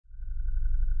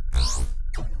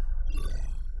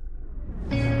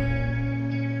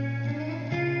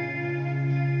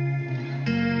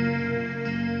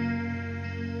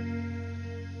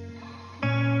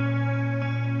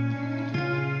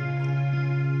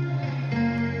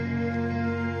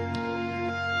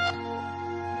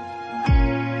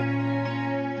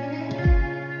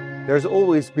There's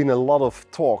always been a lot of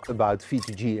talk about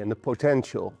V2G and the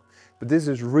potential, but this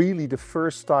is really the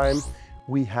first time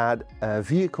we had a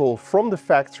vehicle from the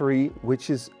factory which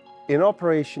is in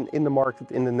operation in the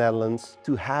market in the Netherlands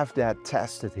to have that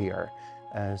tested here.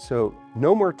 So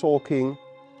no more talking,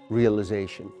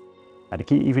 realization. The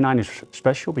Kia EV9 is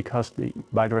special because the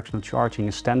bidirectional charging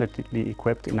is standardly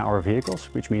equipped in our vehicles,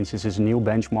 which means this is a new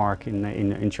benchmark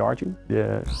in charging.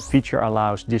 The feature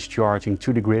allows discharging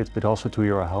to the grid, but also to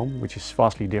your home, which is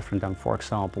vastly different than, for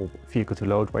example, vehicle to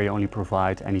load, where you only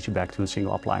provide energy back to a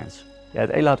single appliance. At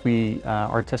Elaad we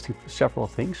are testing several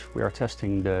things. We are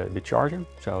testing the charger,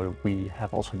 so we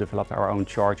have also developed our own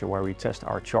charger where we test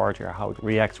our charger, how it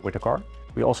reacts with the car.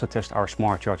 We also test our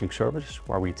smart charging services,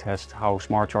 where we test how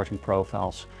smart charging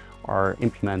profiles are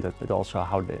implemented, but also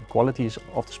how the qualities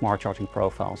of the smart charging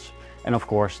profiles. And of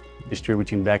course,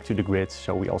 distributing back to the grid,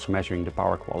 so we also measuring the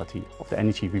power quality of the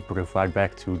energy we provide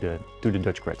back to the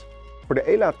Dutch grid. For the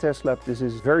Elaad Testlab, this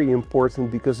is very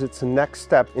important because it's the next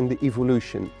step in the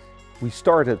evolution. We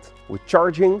started with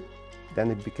charging,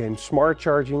 then it became smart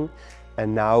charging,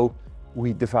 and now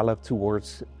we developed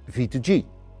towards V2G.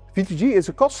 V2G is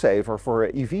a cost saver for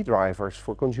EV drivers,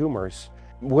 for consumers.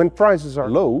 When prices are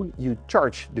low, you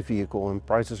charge the vehicle, and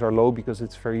prices are low because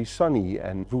it's very sunny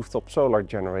and rooftop solar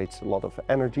generates a lot of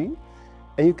energy.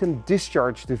 And you can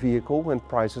discharge the vehicle when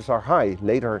prices are high,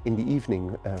 later in the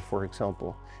evening, for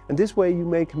example. And this way you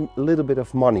make a little bit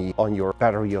of money on your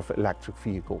battery of electric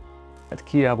vehicle. At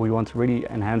Kia we want to really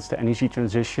enhance the energy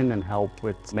transition and help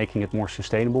with making it more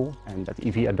sustainable, and that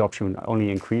EV adoption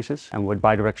only increases. And with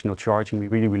bidirectional charging we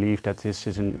really believe that this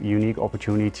is a unique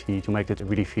opportunity to make it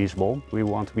really feasible. We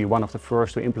want to be one of the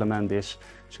first to implement this,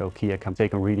 so Kia can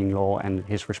take on reading law and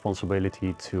his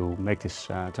responsibility to make this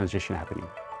transition happening.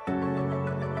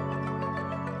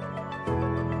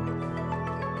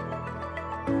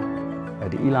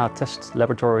 The Elaad Test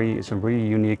Laboratory is a really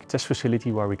unique test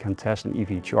facility where we can test an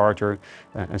EV charger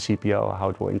and CPO, how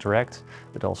it will interact,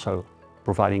 but also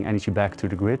providing energy back to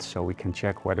the grid, so we can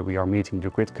check whether we are meeting the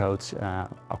grid codes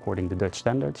according to Dutch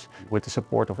standards. With the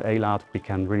support of Elaad, we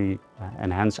can really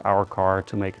enhance our car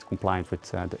to make it compliant with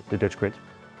the Dutch grid.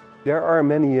 There are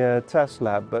many test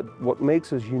labs, but what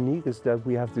makes us unique is that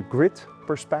we have the grid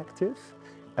perspective.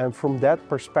 And from that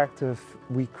perspective,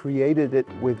 we created it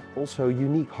with also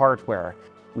unique hardware.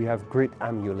 We have grid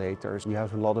emulators, we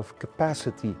have a lot of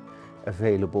capacity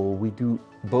available. We do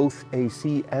both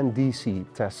AC and DC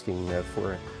testing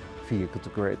for vehicle to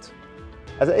grid.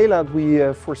 At Elaad,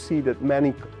 we foresee that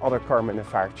many other car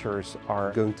manufacturers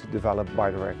are going to develop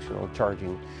bidirectional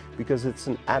charging because it's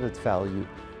an added value,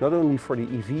 not only for the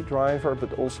EV driver,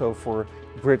 but also for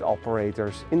grid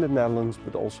operators in the Netherlands,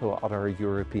 but also other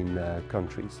European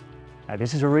countries.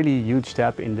 This is a really huge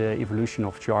step in the evolution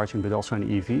of charging, but also in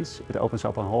EVs. It opens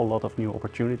up a whole lot of new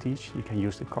opportunities. You can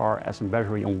use the car as a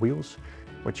battery on wheels,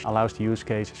 which allows the use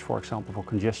cases, for example, for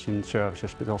congestion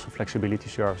services, but also flexibility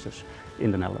services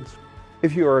in the Netherlands.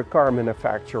 If you're a car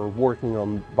manufacturer working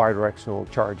on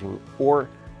bidirectional charging, or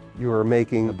you're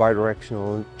making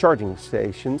bidirectional charging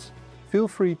stations, feel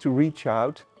free to reach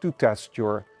out to test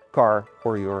your car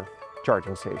or your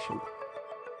charging station.